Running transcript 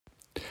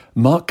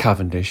Mark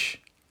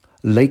Cavendish,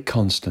 Lake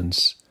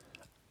Constance,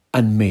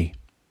 and me.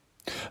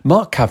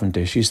 Mark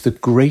Cavendish is the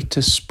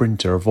greatest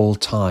sprinter of all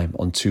time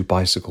on two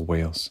bicycle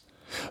wheels.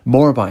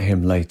 More about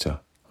him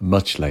later,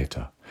 much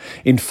later.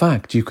 In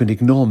fact, you can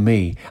ignore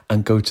me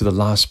and go to the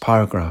last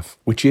paragraph,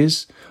 which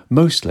is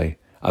mostly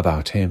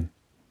about him.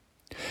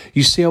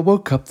 You see, I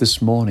woke up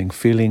this morning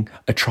feeling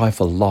a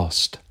trifle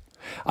lost.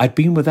 I'd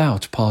been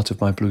without part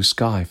of my blue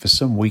sky for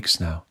some weeks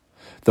now.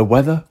 The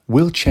weather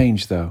will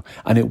change though,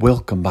 and it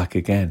will come back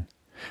again.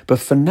 But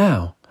for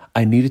now,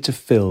 I needed to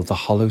fill the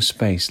hollow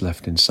space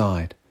left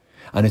inside.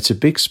 And it's a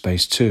big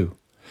space too.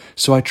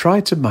 So I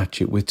tried to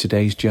match it with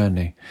today's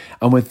journey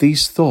and with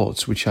these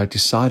thoughts which I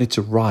decided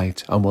to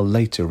write and will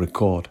later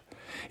record.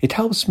 It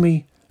helps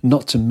me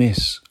not to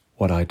miss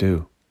what I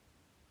do.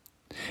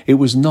 It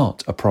was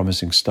not a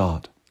promising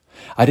start.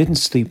 I didn't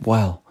sleep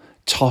well,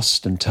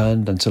 tossed and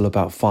turned until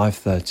about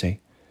 5:30.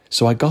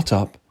 So I got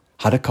up,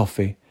 had a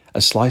coffee, a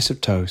slice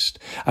of toast,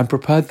 and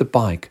prepared the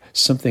bike,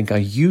 something I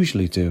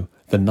usually do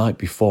the night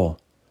before,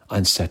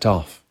 and set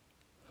off.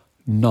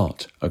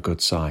 Not a good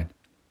sign.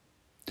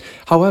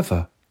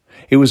 However,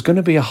 it was going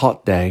to be a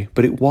hot day,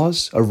 but it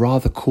was a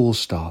rather cool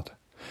start.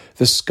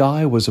 The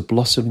sky was a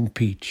blossoming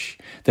peach,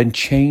 then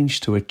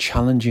changed to a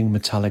challenging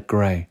metallic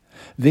grey.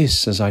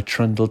 This as I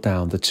trundled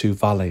down the two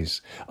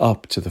valleys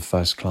up to the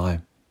first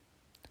climb.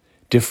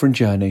 Different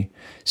journey,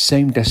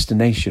 same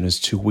destination as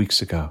 2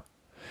 weeks ago.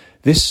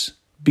 This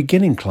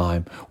beginning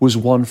climb was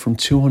one from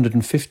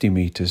 250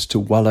 metres to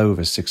well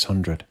over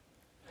 600.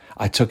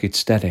 I took it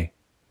steady,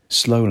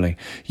 slowly,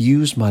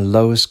 used my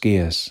lowest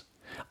gears.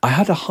 I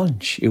had a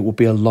hunch it would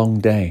be a long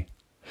day.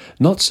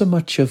 Not so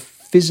much of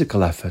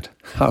physical effort,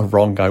 how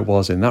wrong I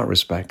was in that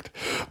respect,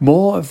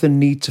 more of the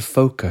need to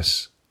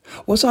focus.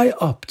 Was I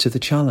up to the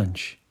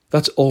challenge?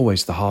 That's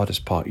always the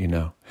hardest part, you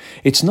know.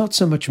 It's not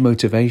so much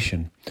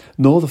motivation,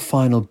 nor the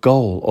final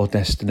goal or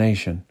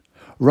destination,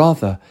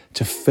 rather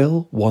to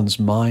fill one's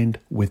mind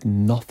with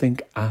nothing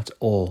at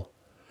all.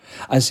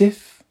 As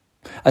if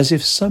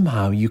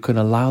somehow you can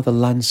allow the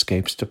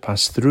landscapes to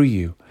pass through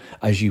you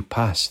as you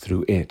pass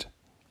through it.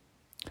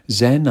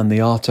 Zen and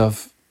the art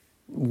of,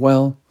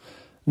 well,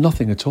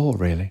 nothing at all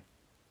really.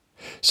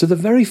 So the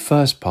very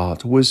first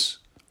part was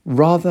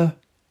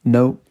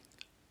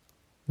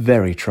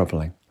very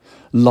troubling.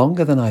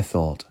 Longer than I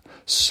thought,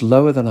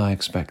 slower than I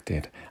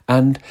expected,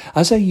 and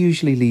as I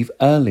usually leave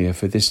earlier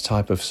for this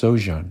type of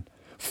sojourn,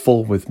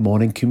 full with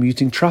morning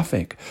commuting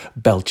traffic,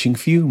 belching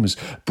fumes,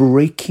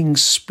 breaking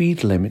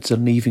speed limits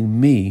and leaving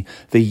me,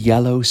 the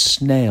yellow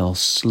snail,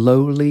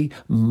 slowly,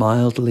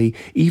 mildly,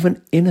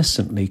 even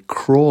innocently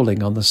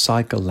crawling on the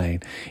cycle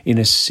lane in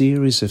a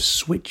series of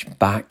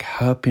switchback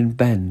hairpin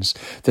bends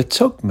that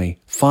took me,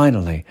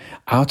 finally,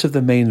 out of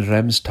the main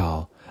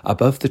Remstal,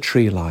 above the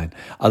tree line,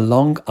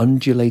 along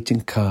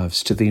undulating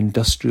curves to the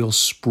industrial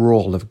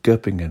sprawl of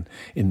Göppingen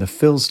in the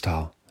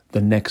Filstal,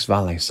 the next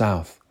valley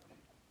south.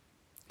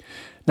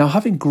 Now,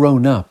 having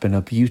grown up in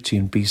a Beauty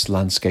and Beast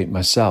landscape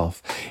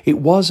myself, it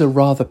was a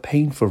rather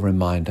painful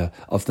reminder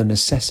of the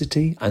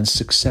necessity and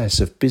success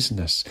of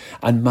business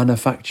and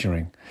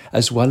manufacturing,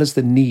 as well as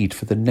the need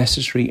for the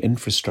necessary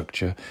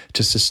infrastructure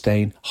to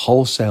sustain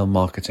wholesale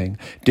marketing,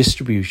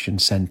 distribution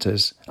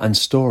centres and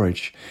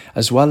storage,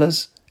 as well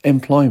as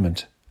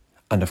employment,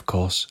 and of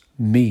course,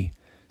 me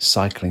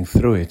cycling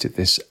through it at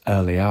this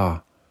early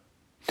hour.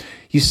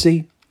 You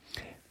see,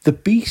 the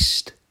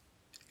Beast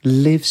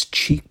lives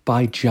cheek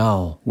by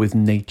jowl with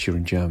nature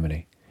in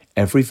Germany.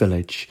 Every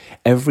village,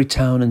 every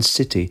town and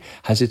city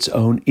has its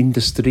own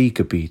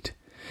Industriegebiet,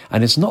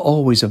 and it's not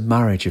always a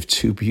marriage of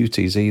two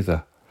beauties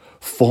either.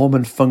 Form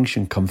and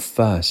function come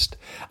first.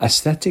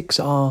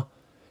 Aesthetics are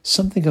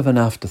something of an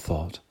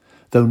afterthought,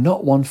 though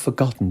not one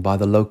forgotten by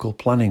the local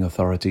planning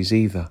authorities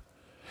either.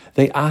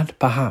 They add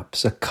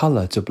perhaps a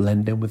colour to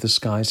blend in with the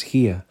skies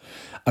here,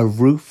 a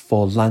roof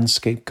or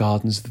landscape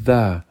gardens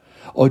there,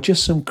 or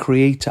just some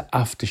creative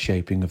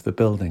aftershaping of the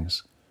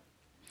buildings.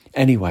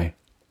 Anyway,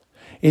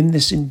 in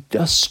this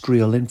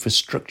industrial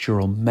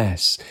infrastructural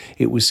mess,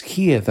 it was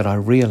here that I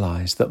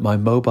realised that my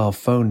mobile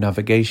phone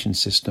navigation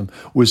system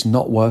was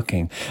not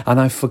working, and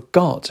I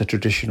forgot a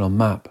traditional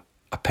map,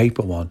 a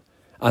paper one,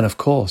 and of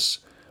course,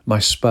 my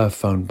spare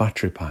phone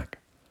battery pack.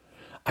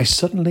 I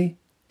suddenly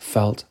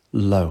felt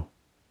low.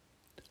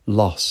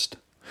 Lost.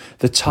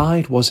 The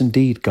tide was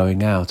indeed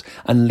going out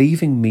and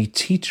leaving me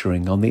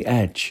teetering on the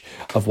edge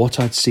of what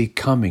I'd see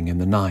coming in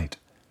the night.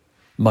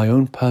 My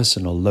own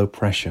personal low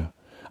pressure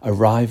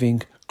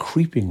arriving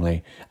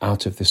creepingly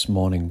out of this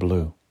morning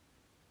blue.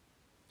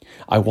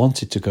 I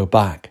wanted to go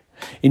back,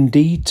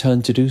 indeed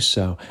turned to do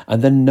so,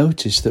 and then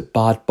noticed that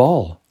Bad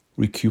Boll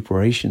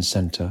Recuperation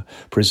Centre,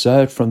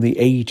 preserved from the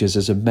ages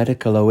as a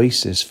medical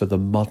oasis for the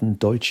modern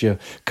Deutsche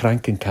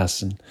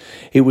Krankenkassen.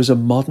 It was a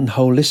modern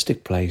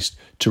holistic place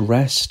to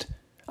rest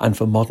and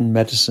for modern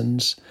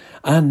medicines,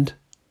 and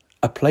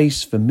a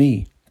place for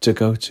me to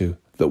go to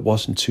that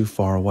wasn't too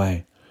far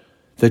away.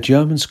 The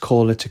Germans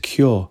call it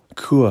a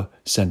Kur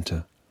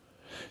centre.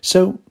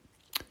 So,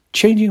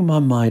 changing my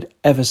mind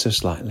ever so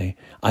slightly,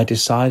 I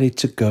decided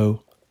to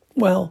go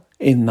Well,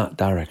 in that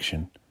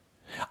direction.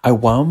 I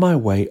wound my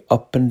way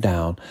up and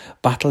down,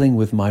 battling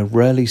with my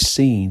rarely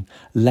seen,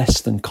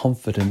 less than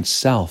confident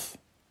self,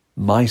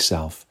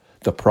 myself,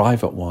 the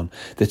private one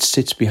that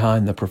sits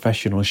behind the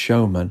professional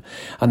showman,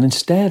 and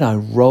instead I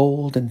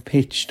rolled and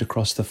pitched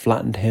across the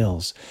flattened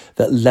hills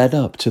that led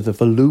up to the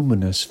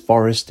voluminous,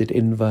 forested,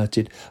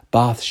 inverted,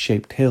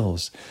 bath-shaped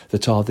hills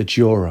that are the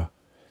Jura,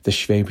 the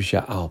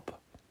Schwäbische Alb.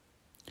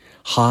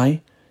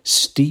 High,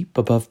 steep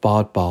above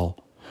Bad Ball,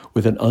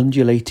 with an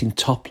undulating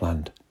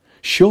topland,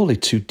 surely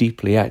too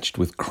deeply etched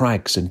with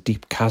crags and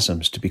deep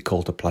chasms to be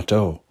called a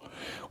plateau,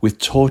 with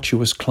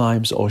tortuous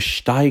climbs or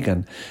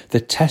Steigen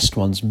that test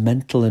one's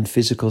mental and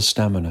physical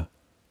stamina.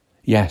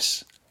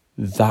 Yes,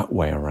 that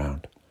way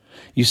around.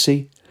 You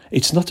see,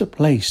 it's not a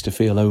place to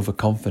feel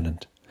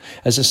overconfident.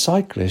 As a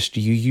cyclist,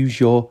 you use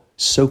your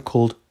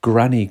so-called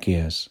granny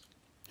gears.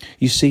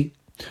 You see,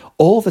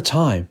 all the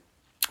time,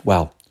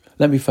 well,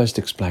 let me first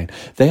explain.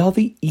 They are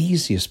the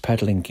easiest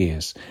pedalling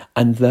gears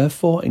and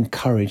therefore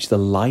encourage the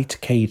light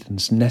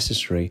cadence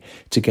necessary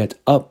to get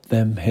up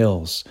them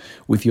hills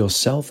with your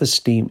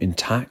self-esteem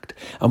intact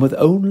and with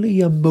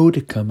only a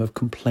modicum of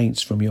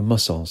complaints from your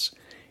muscles,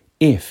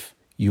 if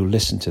you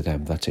listen to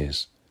them, that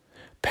is.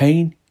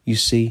 Pain, you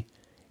see,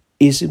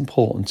 is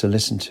important to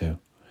listen to.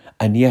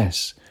 And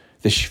yes,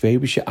 the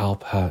Schwäbische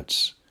Alb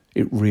hurts.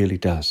 It really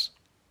does.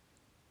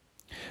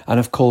 And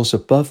of course,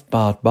 above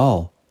Bad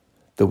Ball,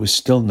 there was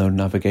still no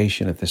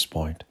navigation at this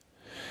point.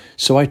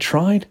 So I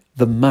tried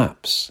the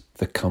maps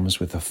that comes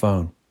with the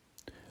phone.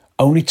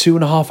 Only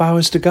 2.5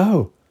 hours to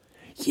go.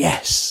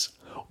 Yes,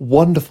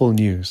 wonderful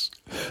news.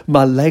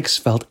 My legs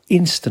felt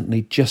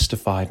instantly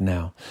justified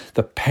now.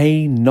 The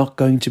pain not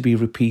going to be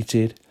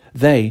repeated.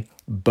 They,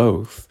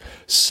 both,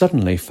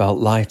 suddenly felt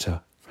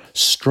lighter,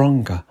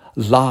 stronger,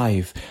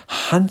 live,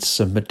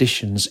 handsome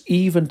additions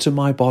even to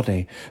my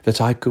body that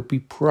I could be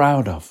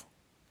proud of.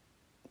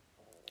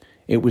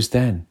 It was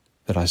then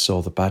that I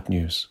saw the bad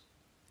news.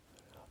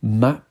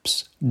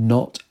 Maps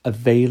not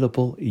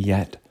available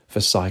yet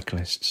for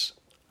cyclists.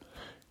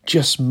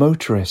 Just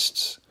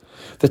motorists.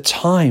 The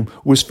time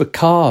was for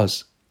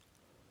cars.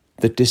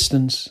 The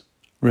distance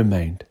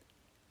remained.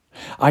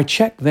 I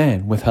checked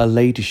then with her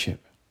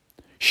ladyship.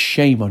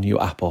 Shame on you,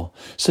 Apple.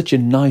 Such a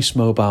nice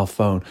mobile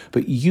phone,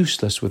 but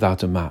useless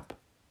without a map.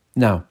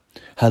 Now,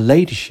 her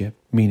ladyship,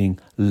 meaning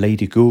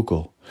Lady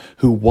Google,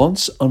 who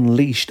once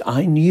unleashed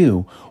I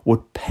knew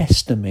would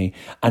pester me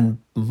and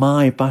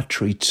my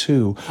battery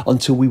too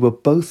until we were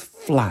both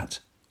flat,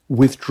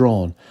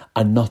 withdrawn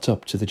and not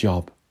up to the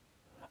job.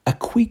 A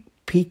quick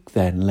peek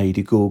then,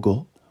 Lady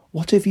Google.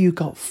 What have you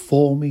got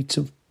for me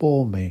to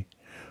bore me?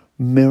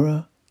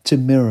 Mirror to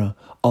mirror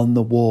on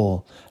the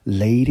wall,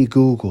 Lady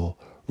Google,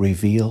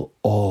 reveal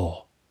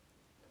all.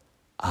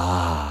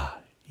 Ah,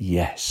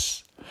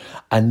 yes.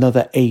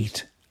 Another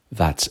 8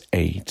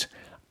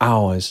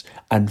 hours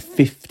and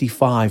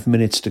 55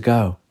 minutes to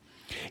go.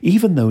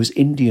 Even those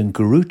Indian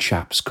guru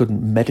chaps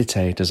couldn't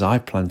meditate as I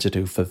planned to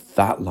do for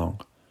that long.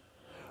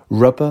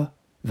 Rubber,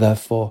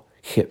 therefore,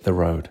 hit the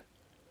road.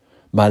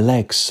 My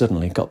legs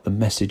suddenly got the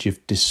message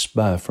of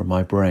despair from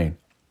my brain.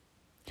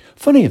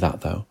 Funny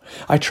that, though.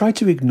 I try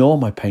to ignore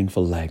my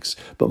painful legs,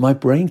 but my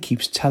brain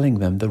keeps telling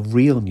them the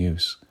real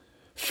news.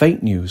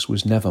 Fake news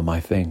was never my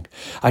thing.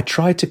 I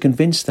tried to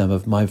convince them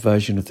of my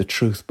version of the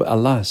truth, but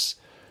alas,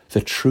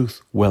 the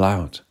truth will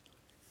out.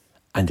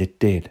 And it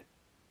did.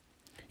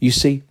 You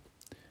see,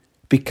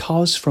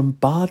 because from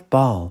Bad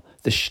Ball,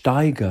 the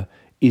Steiger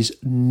is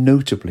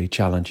notably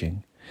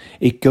challenging.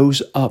 It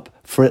goes up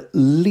for at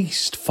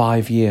least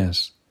 5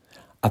 years.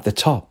 At the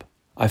top,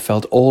 I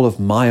felt all of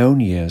my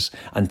own years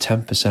and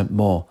 10%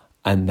 more,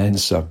 and then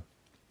some.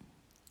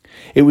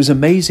 It was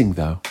amazing,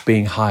 though,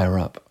 being higher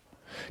up.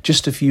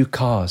 Just a few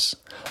cars,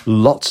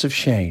 lots of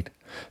shade,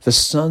 the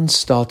sun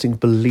starting to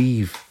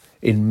believe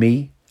in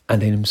me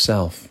and in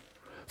himself.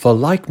 For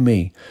like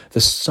me,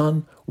 the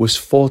sun was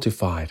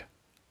fortified.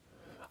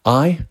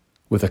 I,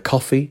 with a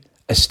coffee,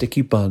 a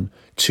sticky bun,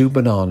 2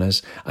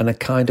 bananas, and a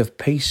kind of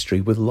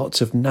pastry with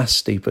lots of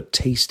nasty but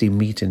tasty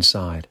meat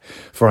inside,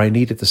 for I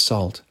needed the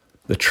salt.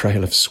 The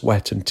trail of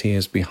sweat and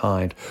tears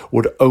behind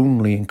would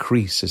only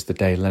increase as the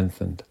day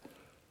lengthened.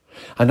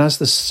 And as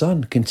the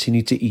sun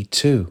continued to eat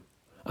too,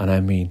 and I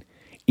mean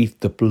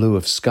eat the blue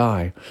of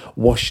sky,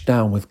 washed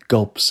down with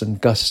gulps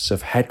and gusts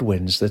of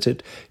headwinds that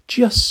had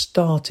just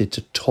started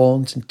to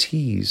taunt and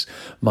tease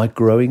my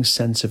growing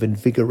sense of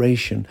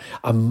invigoration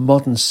and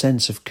modern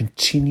sense of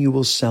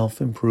continual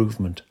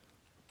self-improvement.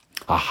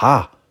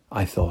 Aha,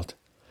 I thought.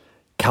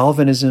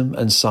 Calvinism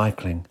and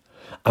cycling,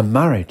 and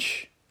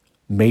marriage,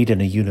 made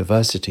in a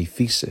university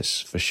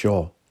thesis for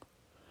sure.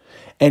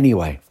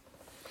 Anyway,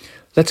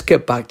 let's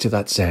get back to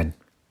that Zen.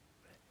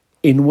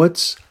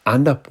 Inwards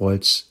and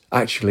upwards,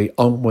 actually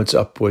onwards,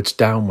 upwards,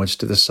 downwards,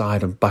 to the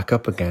side and back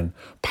up again,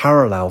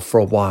 parallel for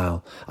a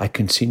while, I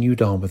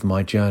continued on with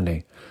my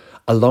journey,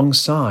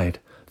 alongside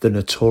the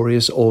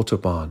notorious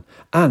Autobahn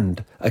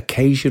and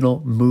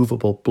occasional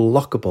movable,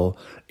 blockable,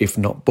 if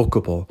not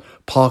bookable,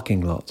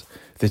 parking lot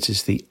that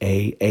is the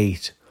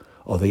A8,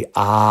 or the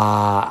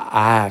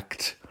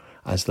act,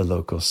 as the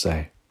locals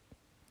say.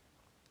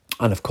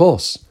 And of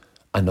course,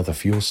 another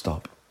fuel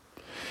stop.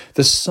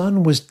 The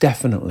sun was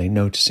definitely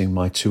noticing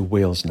my two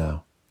wheels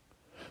now.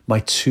 My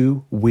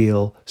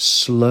two-wheel,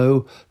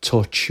 slow,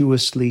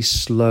 tortuously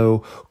slow,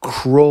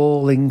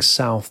 crawling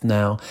south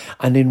now,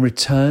 and in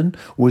return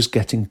was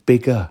getting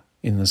bigger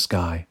in the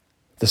sky.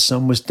 The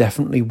sun was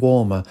definitely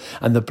warmer,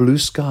 and the blue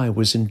sky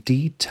was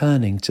indeed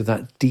turning to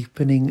that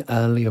deepening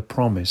earlier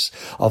promise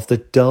of the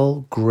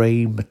dull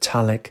grey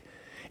metallic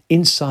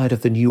inside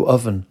of the new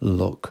oven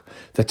look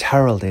that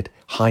heralded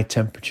high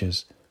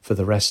temperatures for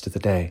the rest of the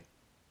day.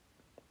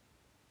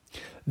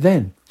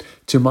 Then,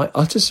 to my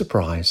utter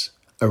surprise,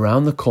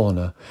 around the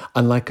corner,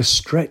 and like a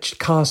stretched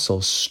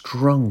castle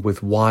strung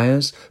with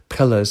wires,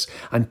 pillars,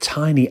 and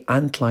tiny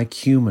ant-like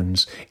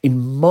humans in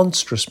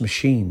monstrous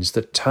machines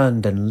that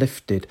turned and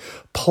lifted,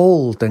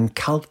 pulled and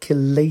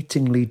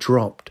calculatingly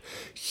dropped,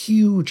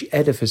 huge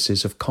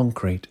edifices of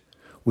concrete,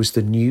 was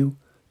the new,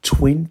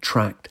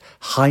 twin-tracked,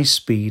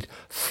 high-speed,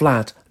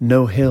 flat,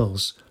 no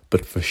hills,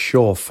 but for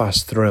sure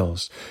fast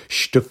thrills,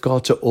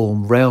 Stuttgarter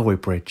Ulm railway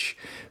bridge,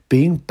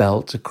 being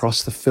built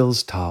across the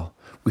Filztal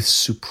with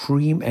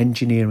supreme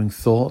engineering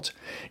thought,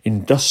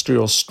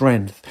 industrial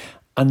strength,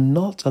 and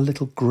not a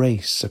little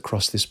grace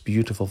across this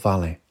beautiful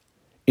valley.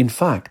 In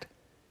fact,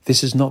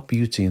 this is not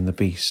Beauty and the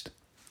Beast.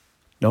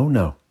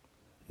 No,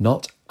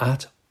 not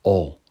at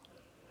all.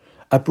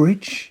 A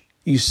bridge,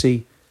 you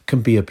see,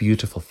 can be a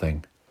beautiful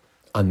thing,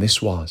 and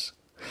this was.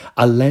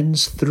 A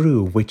lens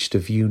through which to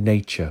view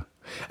nature,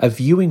 a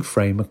viewing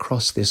frame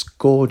across this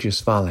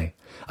gorgeous valley,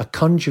 a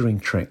conjuring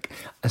trick,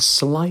 a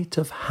sleight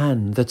of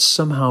hand that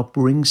somehow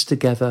brings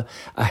together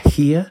a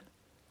here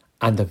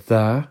and a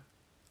there,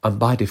 and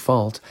by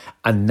default,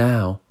 a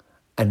now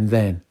and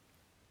then.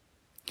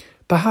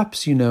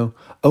 Perhaps,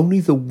 only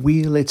the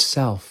wheel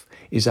itself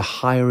is a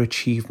higher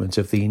achievement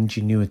of the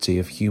ingenuity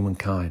of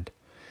humankind.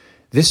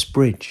 This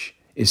bridge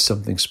is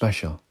something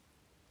special,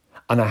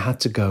 and I had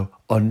to go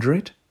under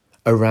it,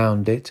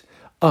 around it,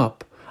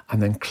 up,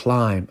 and then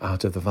climb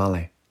out of the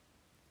valley.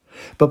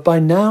 But by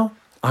now,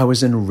 I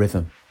was in a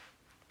rhythm,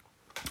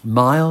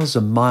 miles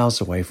and miles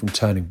away from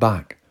turning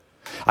back.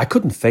 I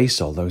couldn't face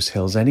all those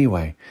hills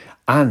anyway,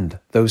 and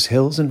those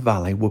hills and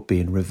valley would be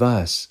in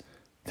reverse.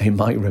 They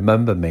might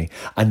remember me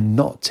and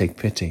not take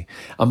pity,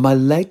 and my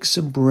legs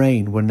and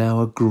brain were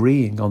now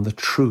agreeing on the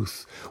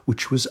truth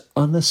which was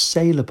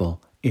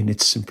unassailable in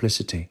its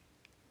simplicity.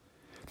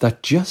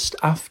 That just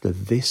after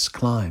this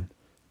climb,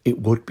 it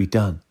would be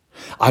done.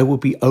 I would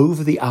be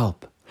over the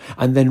Alp,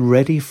 and then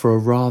ready for a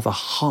rather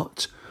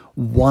hot,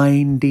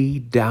 windy,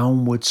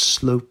 downward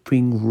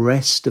sloping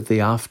rest of the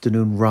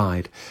afternoon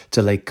ride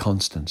to Lake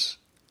Constance.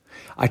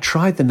 I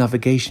tried the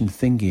navigation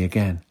thingy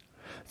again,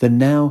 the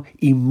now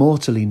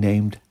immortally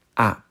named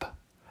app.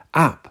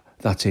 App,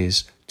 that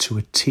is, to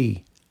a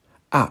T.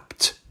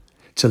 Apt,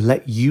 to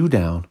let you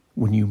down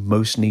when you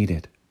most need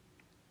it.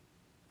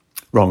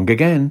 Wrong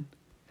again.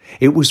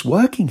 It was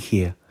working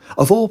here,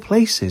 of all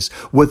places,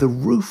 where the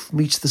roof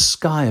meets the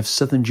sky of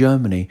southern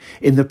Germany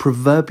in the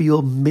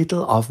proverbial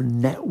middle of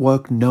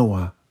network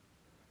nowhere.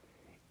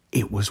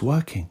 It was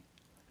working.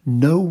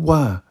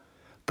 Nowhere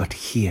but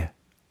here.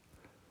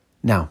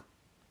 Now,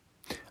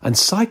 and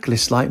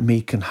cyclists like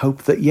me can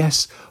hope that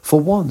yes,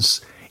 for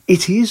once,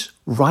 it is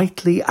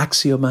rightly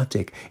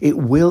axiomatic. It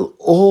will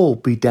all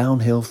be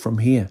downhill from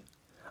here.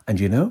 And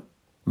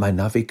my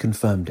Navi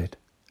confirmed it.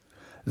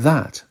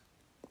 That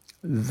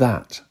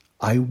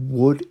I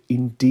would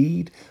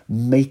indeed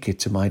make it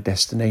to my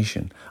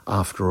destination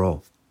after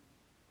all.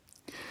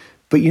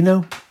 But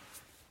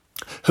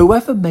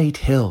whoever made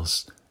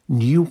hills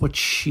knew what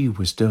she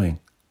was doing.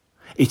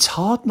 It's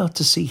hard not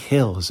to see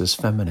hills as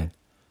feminine.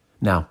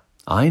 Now,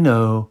 I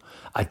know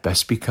I'd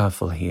best be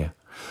careful here,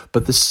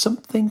 but there's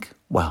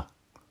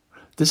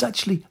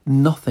actually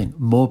nothing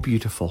more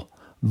beautiful,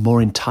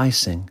 more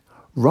enticing,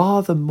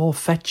 rather more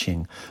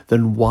fetching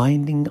than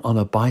winding on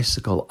a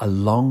bicycle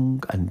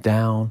along and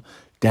down,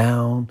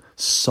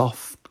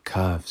 soft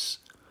curves.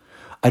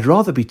 I'd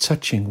rather be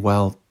touching,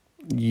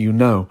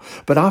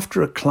 but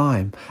after a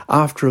climb,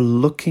 after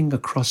looking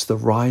across the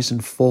rise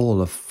and fall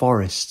of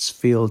forests,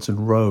 fields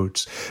and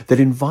roads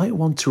that invite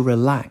one to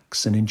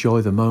relax and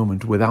enjoy the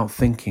moment without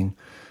thinking,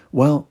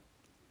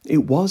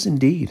 it was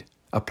indeed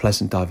a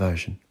pleasant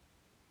diversion.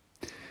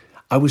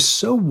 I was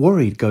so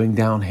worried going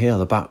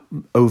downhill about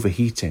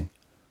overheating,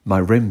 my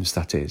rims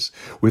that is,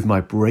 with my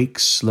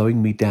brakes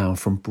slowing me down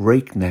from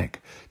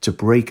breakneck to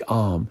brake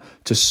arm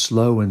to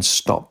slow and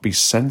stop be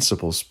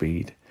sensible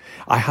speed.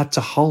 I had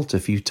to halt a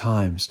few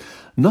times,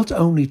 not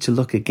only to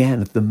look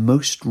again at the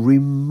most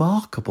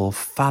remarkable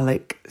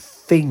phallic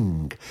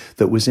thing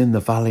that was in the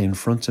valley in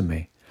front of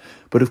me,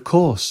 but of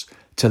course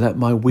to let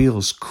my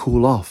wheels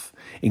cool off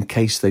in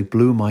case they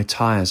blew my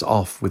tyres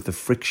off with the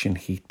friction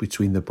heat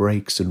between the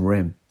brakes and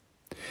rim.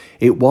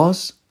 It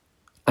was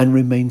and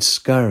remains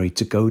scary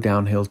to go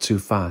downhill too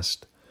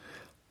fast.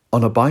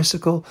 On a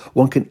bicycle,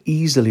 one can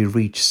easily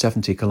reach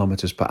 70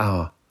 kilometers per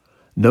hour.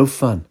 No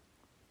fun.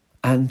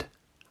 And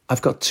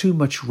I've got too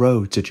much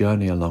road to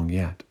journey along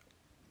yet.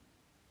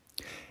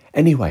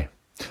 Anyway,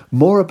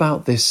 more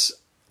about this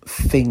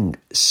thing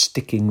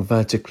sticking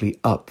vertically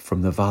up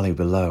from the valley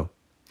below.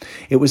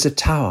 It was a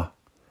tower,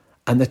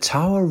 and the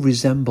tower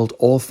resembled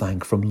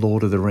Orthanc from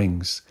Lord of the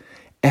Rings,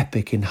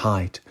 epic in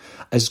height,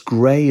 as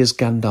grey as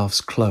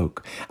Gandalf's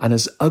cloak, and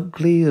as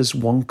ugly as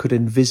one could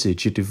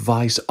envisage a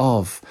device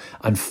of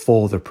and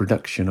for the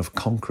production of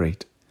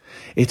concrete.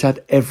 It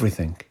had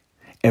everything,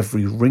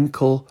 every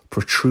wrinkle,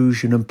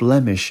 protrusion and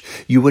blemish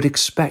you would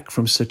expect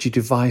from such a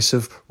device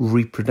of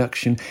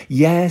reproduction.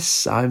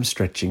 Yes, I'm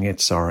stretching it,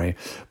 sorry,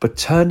 but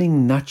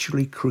turning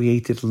naturally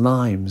created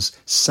limes,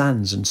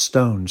 sands and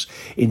stones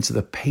into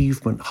the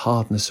pavement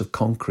hardness of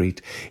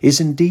concrete is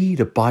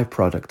indeed a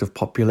byproduct of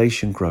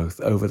population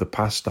growth over the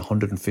past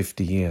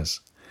 150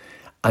 years.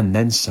 And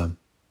then some.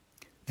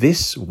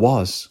 This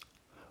was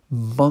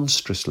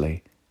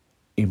monstrously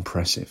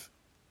impressive.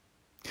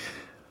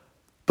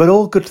 But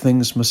all good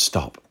things must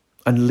stop,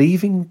 and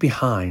leaving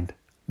behind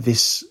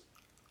this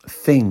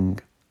thing,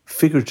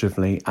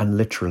 figuratively and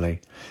literally,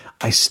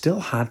 I still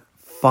had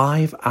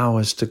 5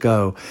 hours to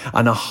go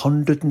and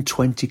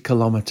 120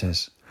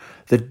 kilometres.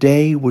 The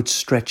day would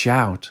stretch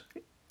out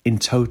in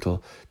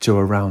total to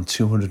around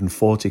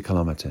 240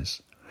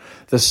 kilometres.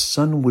 The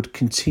sun would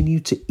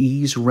continue to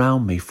ease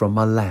round me from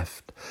my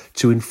left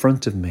to in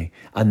front of me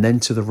and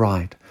then to the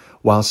right,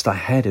 whilst I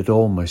headed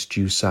almost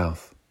due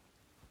south.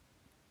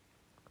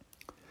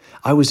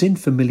 I was in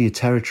familiar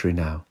territory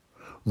now.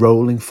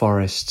 Rolling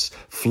forests,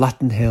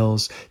 flattened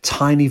hills,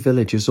 tiny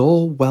villages,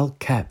 all well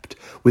kept,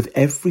 with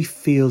every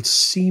field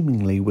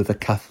seemingly with a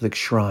Catholic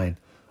shrine.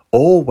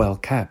 All well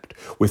kept,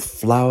 with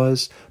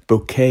flowers,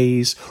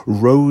 bouquets,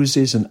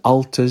 roses and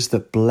altars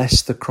that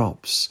bless the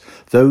crops,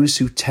 those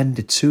who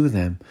tended to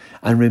them,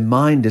 and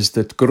remind us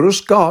that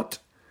Grüß Gott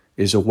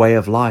is a way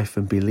of life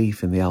and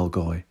belief in the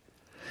Allgäu.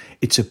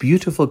 It's a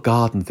beautiful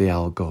garden, the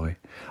Allgäu,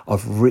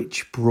 of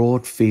rich,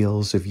 broad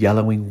fields of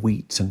yellowing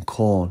wheat and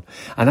corn,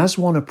 and as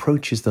one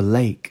approaches the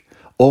lake,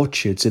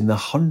 orchards in the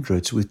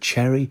hundreds with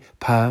cherry,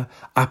 pear,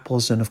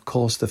 apples, and of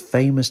course the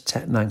famous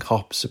Tettnang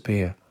hops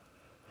appear.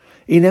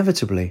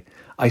 Inevitably,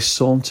 I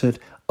sauntered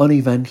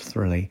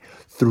uneventfully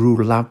through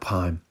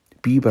Laupheim,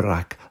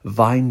 Biberach,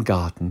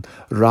 Weingarten,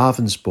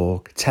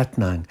 Ravensburg,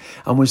 Tettnang,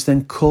 and was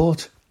then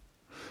caught,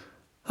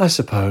 I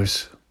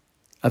suppose,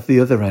 at the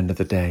other end of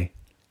the day,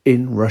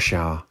 in rush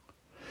hour.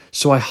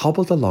 So I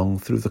hobbled along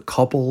through the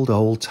cobbled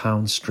old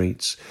town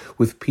streets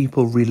with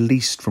people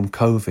released from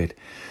COVID.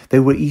 They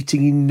were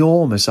eating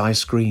enormous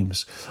ice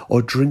creams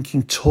or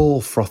drinking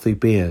tall frothy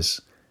beers.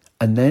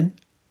 And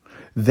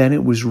then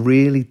it was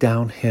really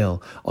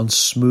downhill on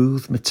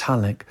smooth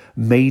metallic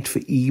made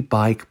for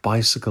e-bike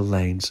bicycle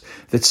lanes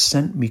that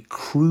sent me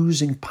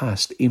cruising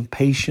past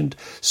impatient,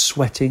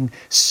 sweating,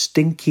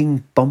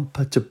 stinking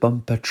bumper to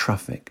bumper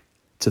traffic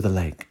to the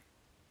lake.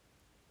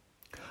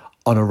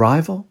 On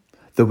arrival,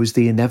 there was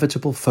the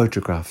inevitable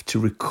photograph to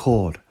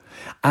record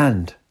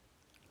and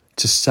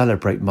to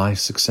celebrate my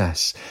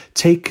success,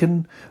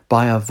 taken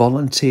by a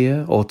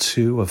volunteer or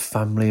two of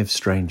family of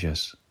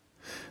strangers.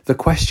 The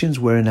questions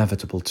were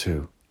inevitable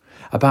too,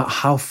 about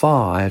how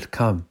far I had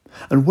come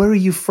and where are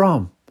you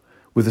from,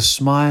 with a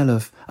smile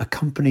of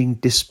accompanying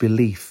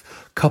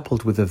disbelief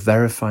coupled with a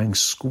verifying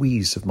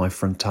squeeze of my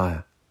front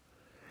tire.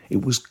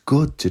 It was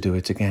good to do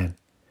it again.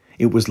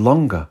 It was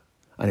longer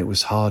and it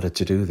was harder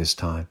to do this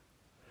time.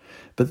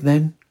 But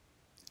then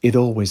it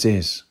always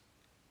is.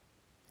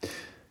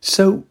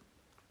 So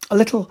a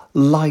little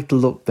light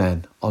look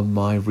then on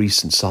my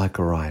recent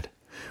cycle ride,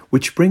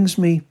 which brings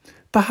me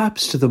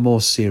perhaps to the more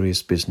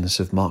serious business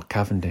of Mark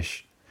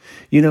Cavendish.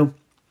 You know,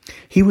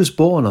 he was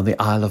born on the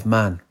Isle of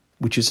Man,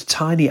 which is a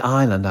tiny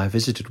island I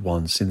visited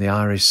once in the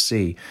Irish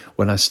Sea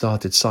when I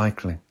started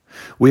cycling.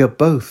 We are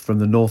both from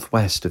the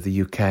northwest of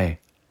the UK.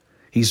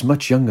 He's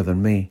much younger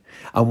than me,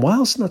 and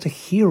whilst not a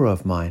hero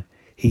of mine,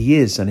 he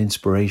is an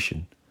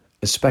inspiration,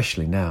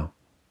 especially now.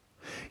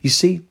 You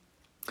see,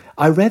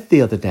 I read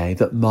the other day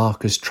that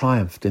Mark has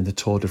triumphed in the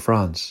Tour de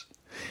France.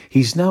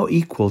 He's now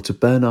equal to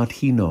Bernard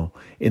Hinault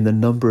in the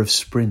number of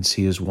sprints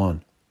he has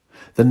won.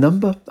 The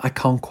number I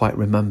can't quite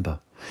remember.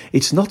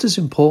 It's not as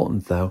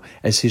important, though,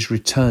 as his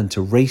return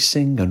to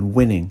racing and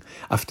winning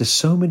after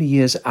so many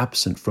years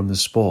absent from the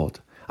sport,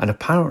 and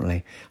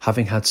apparently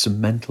having had some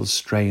mental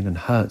strain and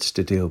hurts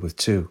to deal with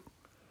too.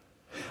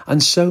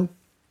 And so,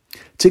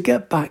 to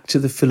get back to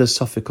the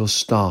philosophical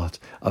start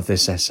of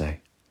this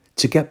essay,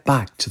 to get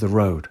back to the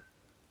road,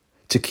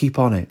 to keep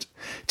on it,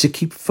 to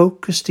keep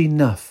focused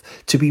enough,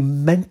 to be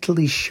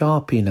mentally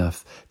sharp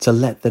enough to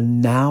let the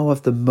now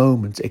of the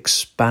moment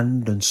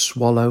expand and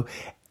swallow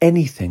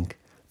anything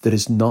that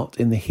is not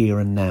in the here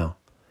and now.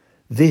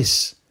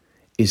 This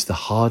is the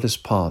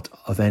hardest part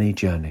of any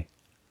journey.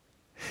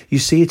 You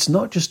see, it's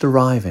not just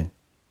arriving,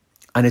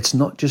 and it's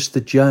not just the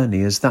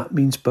journey, as that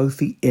means both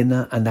the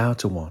inner and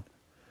outer one.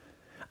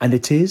 And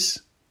it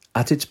is,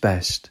 at its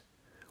best,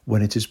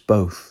 when it is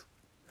both.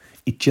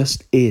 It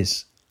just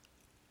is.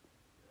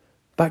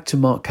 Back to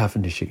Mark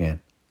Cavendish again.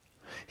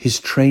 His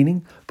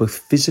training, both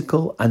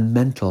physical and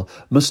mental,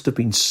 must have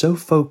been so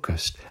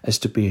focused as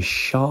to be as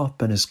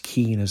sharp and as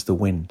keen as the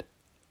wind.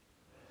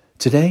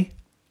 Today,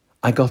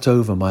 I got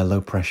over my low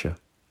pressure,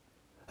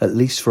 at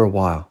least for a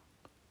while.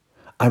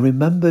 I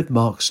remembered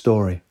Mark's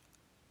story.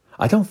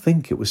 I don't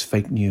think it was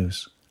fake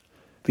news,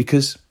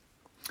 because,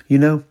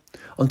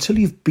 until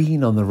you've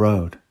been on the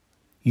road,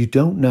 you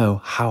don't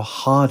know how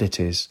hard it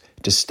is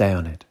to stay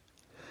on it.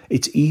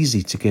 It's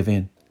easy to give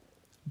in,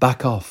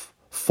 back off,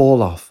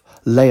 fall off,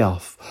 lay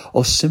off,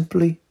 or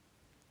simply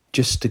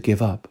just to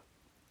give up.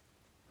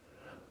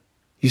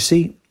 You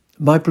see,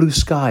 my blue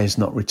sky is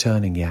not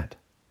returning yet.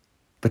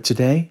 But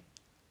today,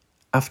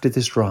 after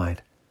this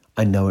ride,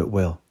 I know it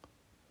will.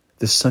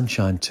 The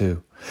sunshine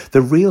too.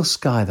 The real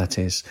sky, that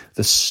is,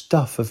 the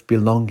stuff of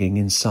belonging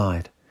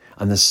inside,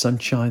 and the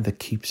sunshine that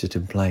keeps it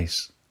in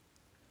place.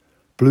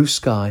 Blue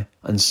sky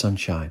and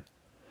sunshine.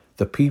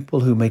 The people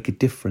who make a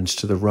difference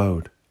to the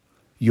road,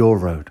 your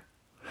road.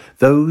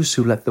 Those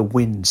who let the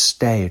wind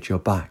stay at your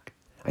back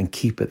and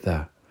keep it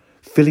there,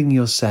 filling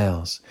your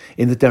sails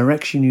in the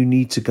direction you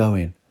need to go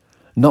in,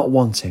 not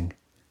wanting,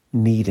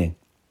 needing.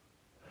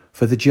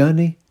 For the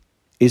journey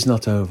is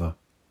not over.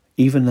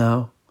 Even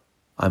now,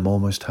 I'm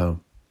almost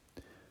home,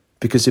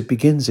 because it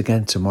begins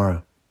again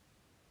tomorrow.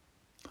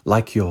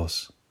 Like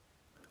yours,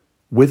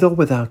 with or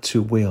without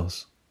two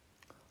wheels,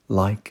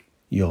 like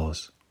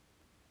yours.